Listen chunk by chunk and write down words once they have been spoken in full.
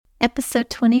Episode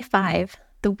 25,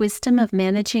 The Wisdom of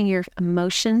Managing Your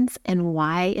Emotions and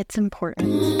Why It's Important.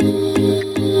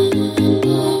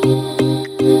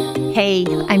 Hey,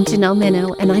 I'm Janelle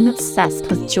Minow, and I'm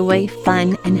obsessed with joy,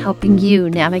 fun, and helping you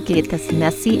navigate this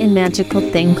messy and magical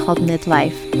thing called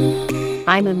midlife.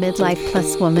 I'm a midlife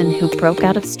plus woman who broke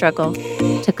out of struggle,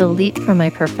 took a leap from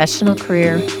my professional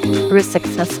career, grew a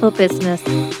successful business,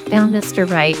 found Mr.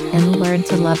 Right, and learned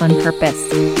to love on purpose.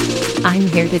 I'm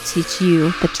here to teach you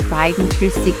the tried and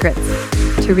true secrets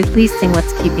to releasing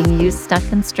what's keeping you stuck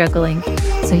and struggling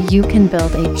so you can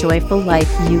build a joyful life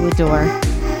you adore.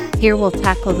 Here we'll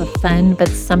tackle the fun but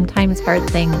sometimes hard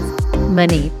things: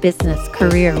 money, business,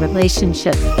 career,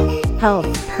 relationships,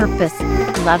 health, purpose,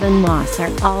 love, and loss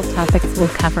are all topics we'll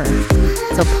cover.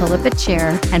 So pull up a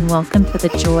chair and welcome to the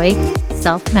Joy,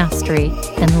 Self-Mastery,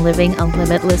 and Living a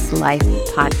Limitless Life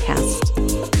podcast.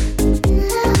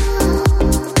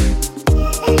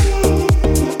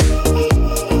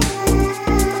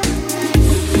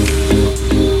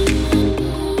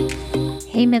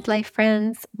 Hey, midlife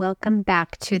friends, welcome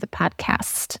back to the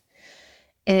podcast.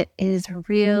 It is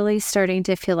really starting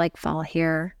to feel like fall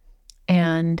here,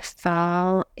 and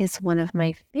fall is one of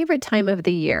my favorite time of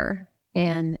the year,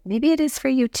 and maybe it is for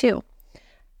you too.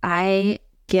 I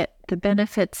get the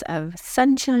benefits of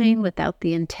sunshine without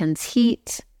the intense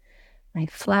heat. My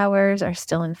flowers are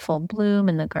still in full bloom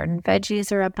and the garden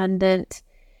veggies are abundant.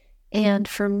 And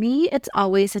for me, it's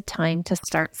always a time to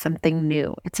start something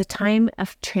new. It's a time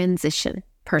of transition,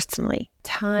 personally.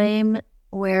 Time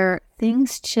where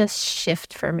things just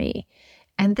shift for me.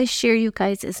 And this year, you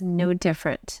guys, is no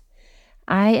different.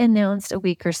 I announced a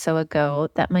week or so ago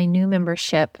that my new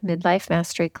membership, Midlife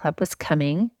Mastery Club, was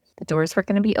coming. The doors were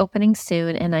going to be opening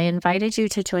soon, and I invited you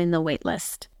to join the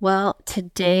waitlist. Well,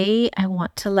 today I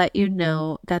want to let you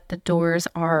know that the doors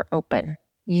are open.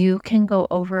 You can go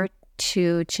over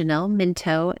to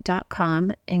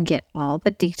janelleminto.com and get all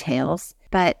the details.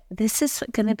 But this is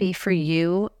going to be for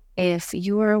you if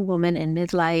you are a woman in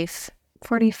midlife,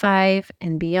 45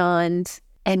 and beyond,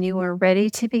 and you are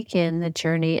ready to begin the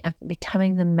journey of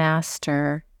becoming the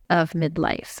master of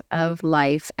midlife, of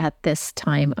life at this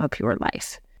time of your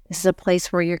life. This is a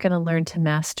place where you're going to learn to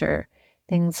master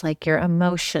things like your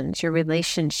emotions, your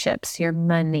relationships, your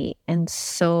money, and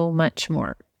so much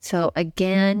more. So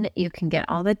again, you can get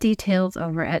all the details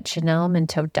over at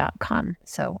janelleminto.com.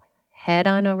 So head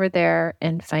on over there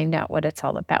and find out what it's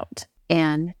all about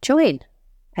and join.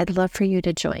 I'd love for you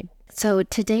to join. So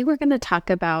today we're going to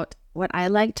talk about what I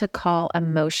like to call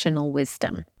emotional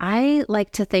wisdom. I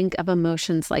like to think of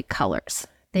emotions like colors.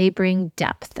 They bring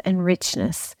depth and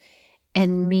richness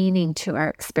and meaning to our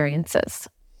experiences.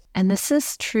 And this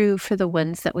is true for the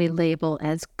ones that we label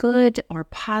as good or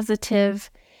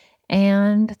positive,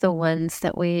 and the ones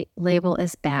that we label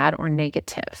as bad or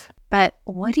negative. But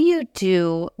what do you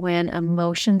do when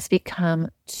emotions become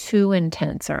too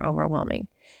intense or overwhelming?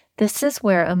 This is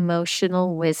where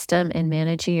emotional wisdom and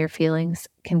managing your feelings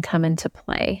can come into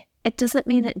play. It doesn't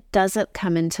mean it doesn't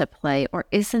come into play or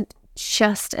isn't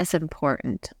just as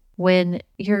important when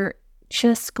you're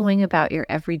just going about your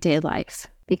everyday life,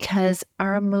 because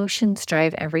our emotions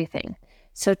drive everything.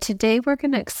 So today we're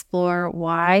going to explore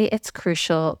why it's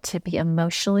crucial to be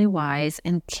emotionally wise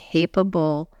and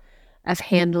capable of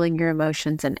handling your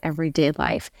emotions in everyday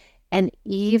life and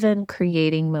even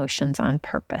creating motions on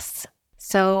purpose.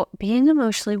 So being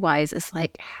emotionally wise is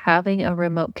like having a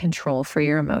remote control for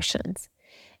your emotions.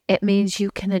 It means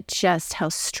you can adjust how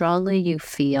strongly you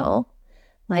feel,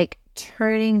 like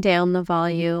turning down the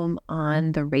volume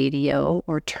on the radio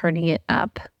or turning it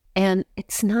up. And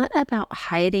it's not about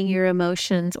hiding your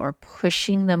emotions or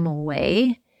pushing them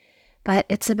away, but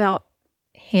it's about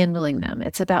handling them.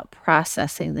 It's about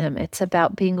processing them. It's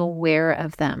about being aware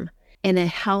of them in a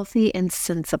healthy and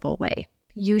sensible way.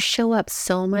 You show up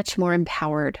so much more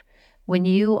empowered when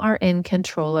you are in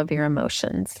control of your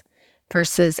emotions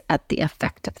versus at the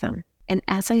effect of them. And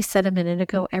as I said a minute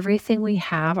ago, everything we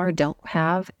have or don't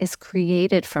have is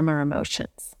created from our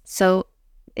emotions. So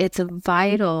it's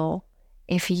vital,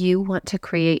 if you want to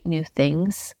create new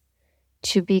things,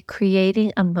 to be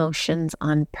creating emotions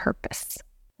on purpose.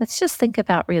 Let's just think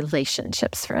about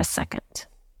relationships for a second.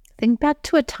 Think back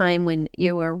to a time when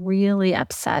you were really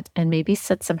upset and maybe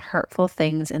said some hurtful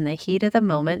things in the heat of the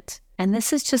moment. And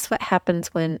this is just what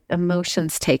happens when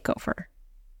emotions take over.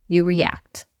 You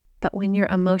react. But when you're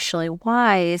emotionally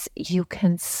wise, you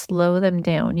can slow them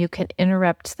down. You can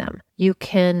interrupt them. You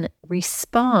can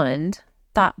respond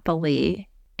thoughtfully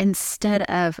instead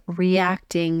of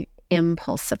reacting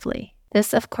impulsively.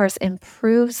 This, of course,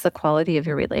 improves the quality of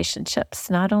your relationships,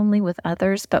 not only with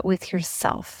others, but with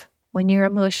yourself. When you're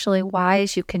emotionally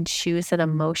wise, you can choose an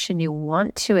emotion you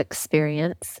want to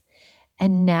experience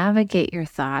and navigate your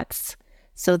thoughts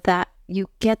so that you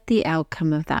get the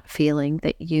outcome of that feeling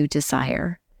that you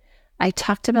desire. I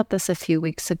talked about this a few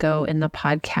weeks ago in the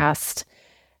podcast,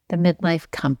 The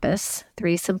Midlife Compass,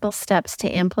 3 simple steps to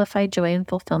amplify joy and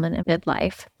fulfillment in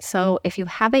midlife. So if you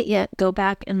haven't yet, go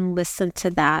back and listen to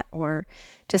that, or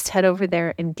just head over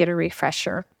there and get a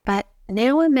refresher. But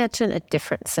now imagine a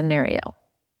different scenario.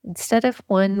 Instead of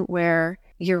one where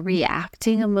you're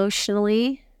reacting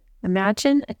emotionally,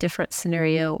 imagine a different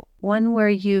scenario, one where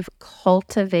you've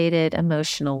cultivated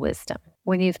emotional wisdom,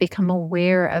 when you've become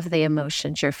aware of the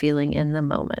emotions you're feeling in the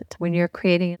moment, when you're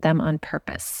creating them on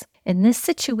purpose. In this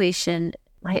situation,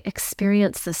 might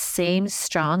experience the same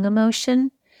strong emotion,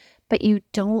 but you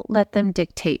don't let them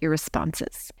dictate your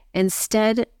responses.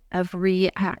 Instead of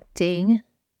reacting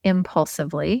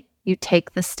impulsively, you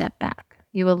take the step back.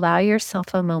 You allow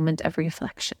yourself a moment of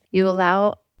reflection. You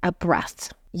allow a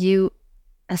breath. You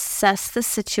assess the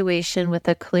situation with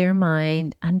a clear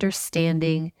mind,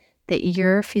 understanding that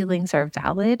your feelings are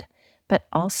valid, but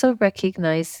also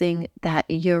recognizing that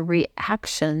your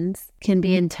reactions can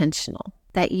be intentional,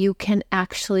 that you can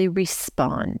actually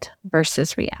respond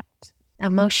versus react.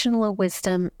 Emotional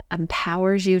wisdom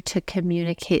empowers you to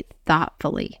communicate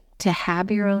thoughtfully, to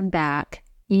have your own back,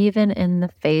 even in the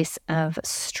face of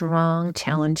strong,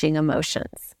 challenging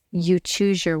emotions. You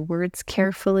choose your words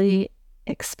carefully,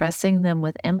 expressing them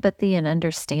with empathy and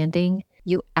understanding.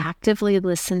 You actively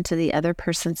listen to the other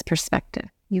person's perspective.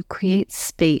 You create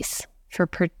space for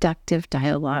productive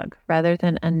dialogue rather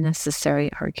than unnecessary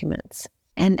arguments.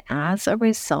 And as a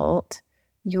result,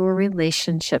 your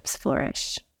relationships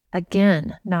flourish.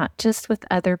 Again, not just with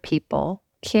other people,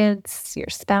 kids, your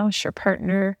spouse, your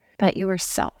partner, but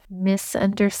yourself.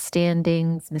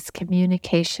 Misunderstandings,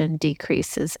 miscommunication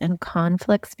decreases, and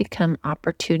conflicts become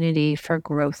opportunity for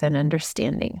growth and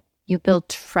understanding. You build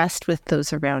trust with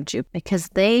those around you because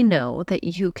they know that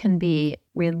you can be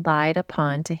relied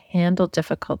upon to handle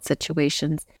difficult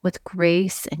situations with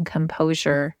grace and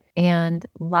composure and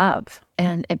love.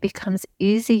 And it becomes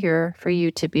easier for you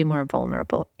to be more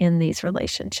vulnerable in these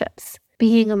relationships.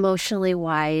 Being emotionally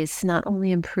wise not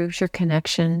only improves your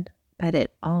connection, but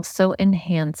it also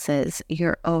enhances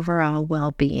your overall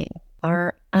well-being.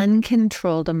 Our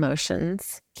uncontrolled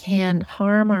emotions can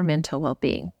harm our mental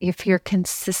well-being. If you're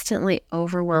consistently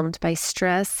overwhelmed by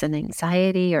stress and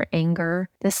anxiety or anger,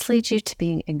 this leads you to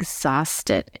being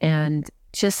exhausted and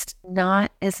just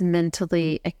not as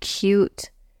mentally acute,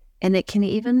 and it can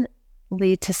even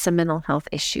lead to some mental health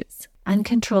issues.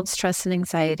 Uncontrolled stress and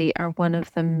anxiety are one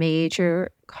of the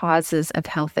major causes of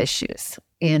health issues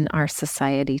in our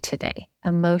society today.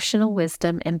 Emotional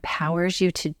wisdom empowers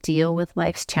you to deal with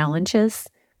life's challenges,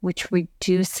 which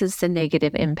reduces the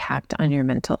negative impact on your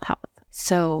mental health.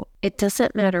 So it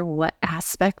doesn't matter what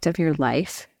aspect of your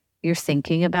life you're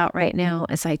thinking about right now,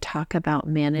 as I talk about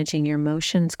managing your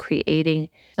emotions, creating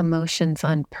emotions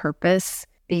on purpose,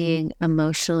 being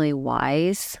emotionally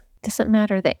wise. It doesn't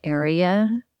matter the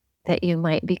area that you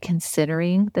might be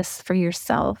considering this for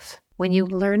yourself. When you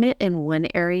learn it in one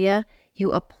area,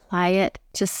 you apply it,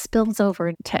 just spills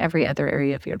over to every other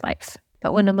area of your life.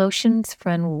 But when emotions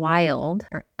run wild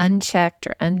or unchecked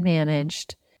or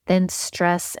unmanaged, then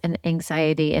stress and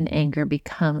anxiety and anger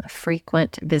become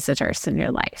frequent visitors in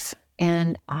your life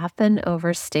and often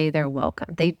overstay their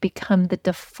welcome. They become the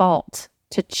default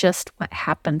to just what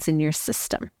happens in your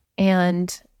system.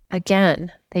 And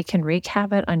again, they can wreak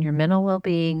havoc on your mental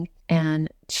well-being and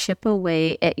chip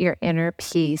away at your inner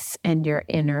peace and your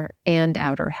inner and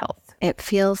outer health. It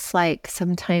feels like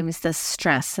sometimes this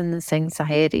stress and this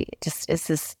anxiety just is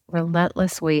this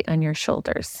relentless weight on your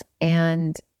shoulders.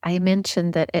 And I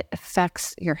mentioned that it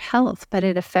affects your health, but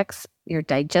it affects your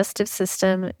digestive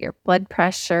system, your blood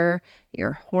pressure,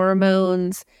 your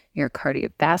hormones, your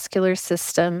cardiovascular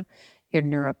system, your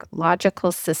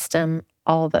neurological system,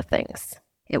 all the things.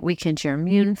 It weakens your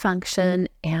immune function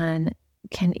and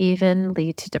can even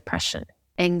lead to depression.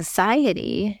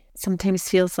 Anxiety sometimes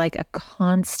feels like a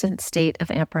constant state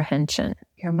of apprehension.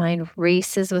 Your mind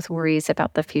races with worries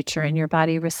about the future, and your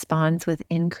body responds with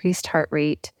increased heart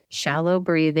rate, shallow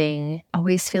breathing,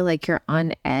 always feel like you're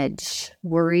on edge.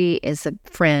 Worry is a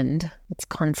friend that's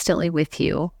constantly with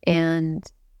you. And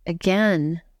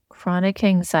again, chronic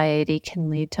anxiety can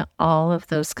lead to all of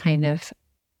those kind of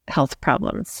health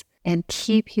problems and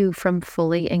keep you from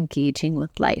fully engaging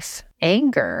with life.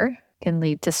 Anger can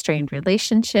lead to strained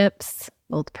relationships,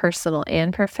 both personal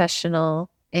and professional,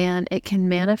 and it can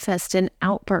manifest in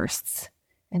outbursts.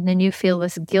 And then you feel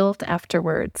this guilt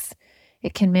afterwards.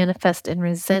 It can manifest in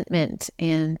resentment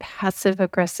and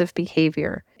passive-aggressive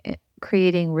behavior,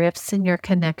 creating rifts in your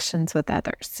connections with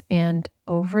others. And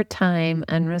over time,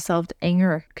 unresolved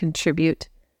anger contribute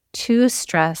to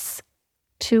stress,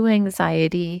 to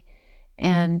anxiety,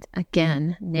 and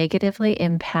again, negatively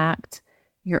impact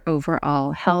your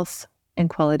overall health and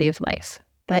quality of life.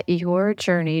 But your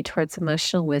journey towards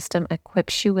emotional wisdom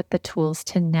equips you with the tools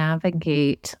to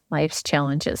navigate life's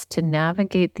challenges, to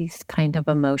navigate these kind of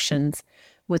emotions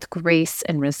with grace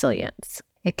and resilience.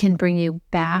 It can bring you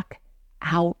back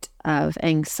out of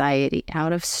anxiety,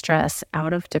 out of stress,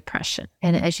 out of depression.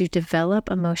 And as you develop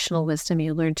emotional wisdom,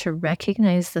 you learn to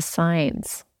recognize the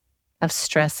signs of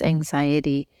stress,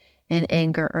 anxiety, and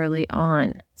anger early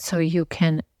on so you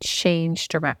can change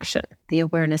direction. The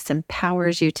awareness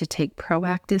empowers you to take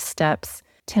proactive steps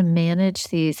to manage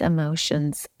these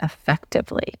emotions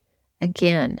effectively.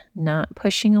 Again, not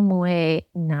pushing them away,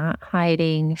 not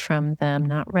hiding from them,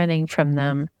 not running from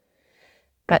them,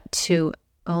 but to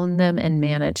own them and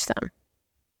manage them.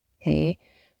 Okay?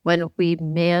 When we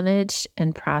manage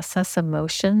and process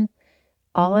emotion,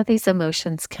 all of these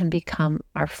emotions can become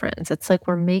our friends. It's like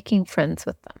we're making friends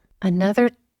with them. Another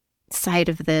side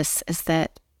of this is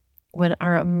that when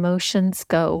our emotions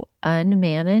go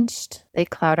unmanaged, they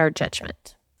cloud our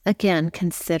judgment. Again,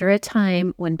 consider a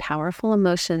time when powerful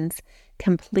emotions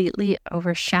completely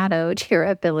overshadowed your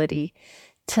ability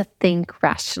to think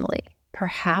rationally.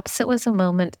 Perhaps it was a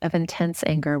moment of intense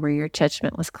anger where your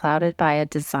judgment was clouded by a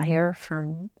desire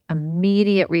for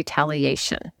immediate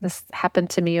retaliation. This happened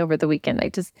to me over the weekend. I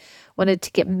just wanted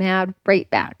to get mad right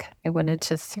back. I wanted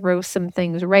to throw some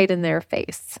things right in their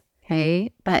face.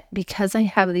 Okay. But because I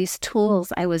have these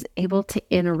tools, I was able to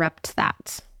interrupt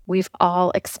that. We've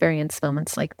all experienced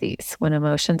moments like these when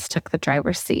emotions took the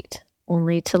driver's seat,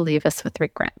 only to leave us with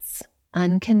regrets.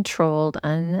 Uncontrolled,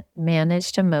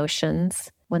 unmanaged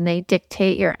emotions, when they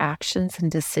dictate your actions and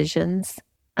decisions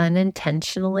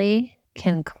unintentionally,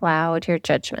 can cloud your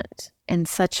judgment. In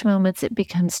such moments, it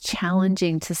becomes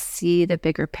challenging to see the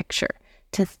bigger picture,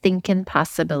 to think in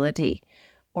possibility,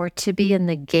 or to be in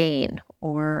the gain,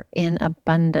 or in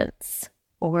abundance,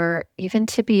 or even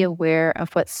to be aware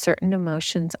of what certain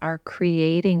emotions are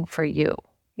creating for you.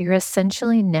 You're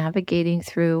essentially navigating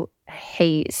through a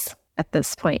haze at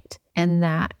this point, and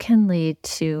that can lead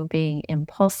to being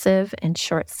impulsive and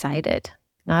short-sighted,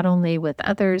 not only with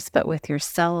others, but with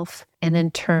yourself and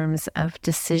in terms of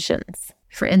decisions.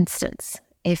 For instance,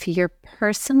 if your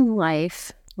personal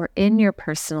life or in your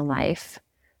personal life,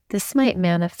 this might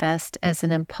manifest as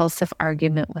an impulsive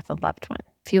argument with a loved one,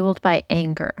 fueled by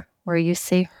anger, where you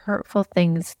say hurtful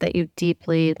things that you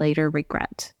deeply later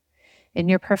regret. In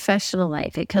your professional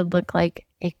life, it could look like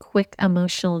a quick,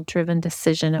 emotional-driven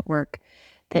decision at work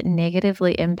that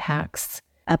negatively impacts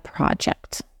a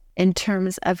project. In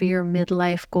terms of your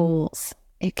midlife goals,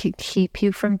 it can keep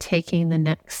you from taking the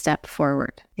next step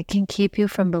forward. It can keep you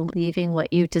from believing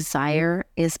what you desire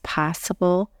is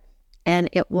possible, and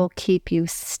it will keep you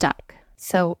stuck.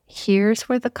 So here's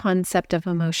where the concept of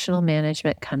emotional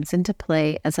management comes into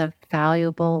play as a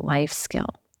valuable life skill.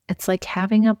 It's like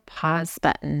having a pause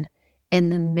button in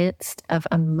the midst of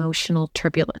emotional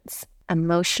turbulence.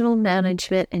 Emotional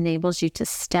management enables you to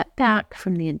step back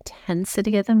from the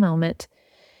intensity of the moment,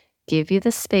 give you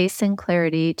the space and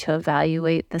clarity to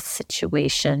evaluate the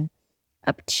situation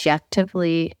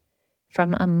objectively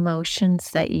from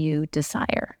emotions that you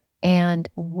desire. And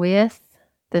with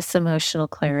this emotional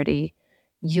clarity,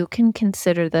 you can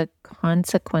consider the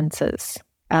consequences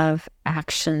of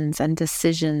actions and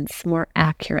decisions more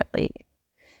accurately.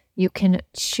 You can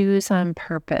choose on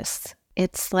purpose.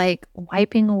 It's like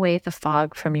wiping away the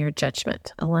fog from your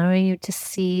judgment, allowing you to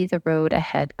see the road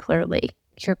ahead clearly.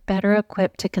 You're better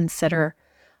equipped to consider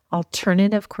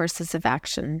alternative courses of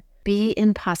action, be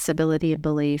in possibility of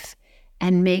belief,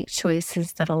 and make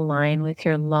choices that align with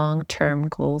your long-term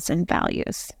goals and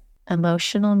values.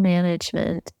 Emotional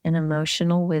management and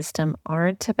emotional wisdom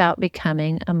aren't about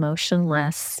becoming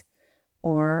emotionless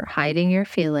or hiding your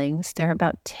feelings. They're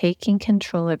about taking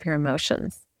control of your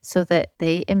emotions so that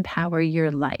they empower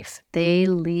your life. They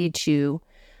lead you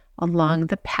along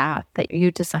the path that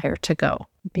you desire to go,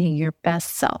 being your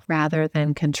best self rather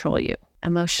than control you.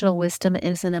 Emotional wisdom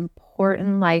is an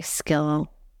important life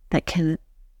skill that can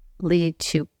lead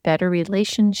to better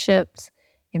relationships,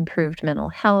 improved mental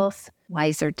health,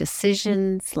 wiser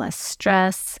decisions, less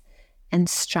stress, and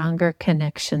stronger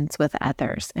connections with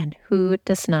others. And who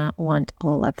does not want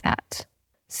all of that?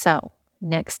 So,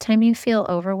 next time you feel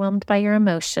overwhelmed by your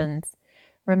emotions,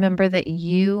 remember that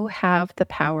you have the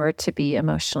power to be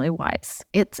emotionally wise.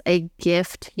 It's a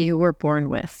gift you were born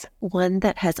with, one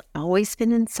that has always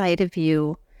been inside of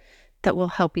you that will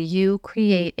help you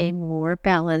create a more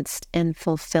balanced and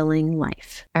fulfilling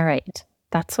life. All right,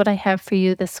 that's what I have for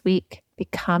you this week.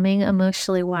 Becoming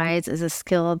emotionally wise is a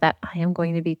skill that I am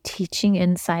going to be teaching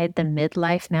inside the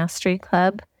Midlife Mastery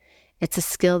Club. It's a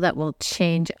skill that will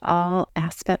change all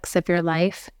aspects of your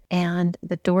life, and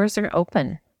the doors are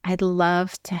open. I'd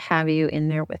love to have you in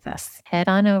there with us. Head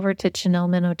on over to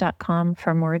JanelleMinnow.com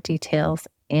for more details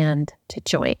and to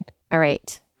join. All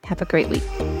right, have a great week.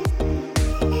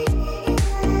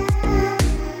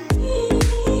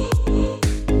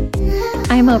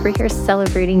 I'm over here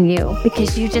celebrating you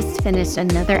because you just finished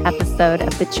another episode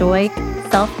of the Joy,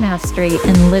 Self-Mastery,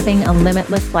 and Living a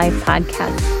Limitless Life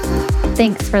podcast.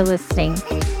 Thanks for listening.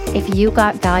 If you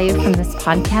got value from this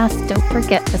podcast, don't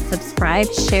forget to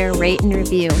subscribe, share, rate, and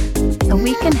review so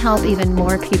we can help even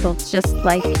more people just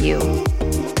like you.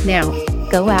 Now,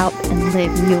 go out and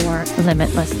live your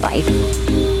limitless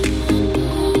life.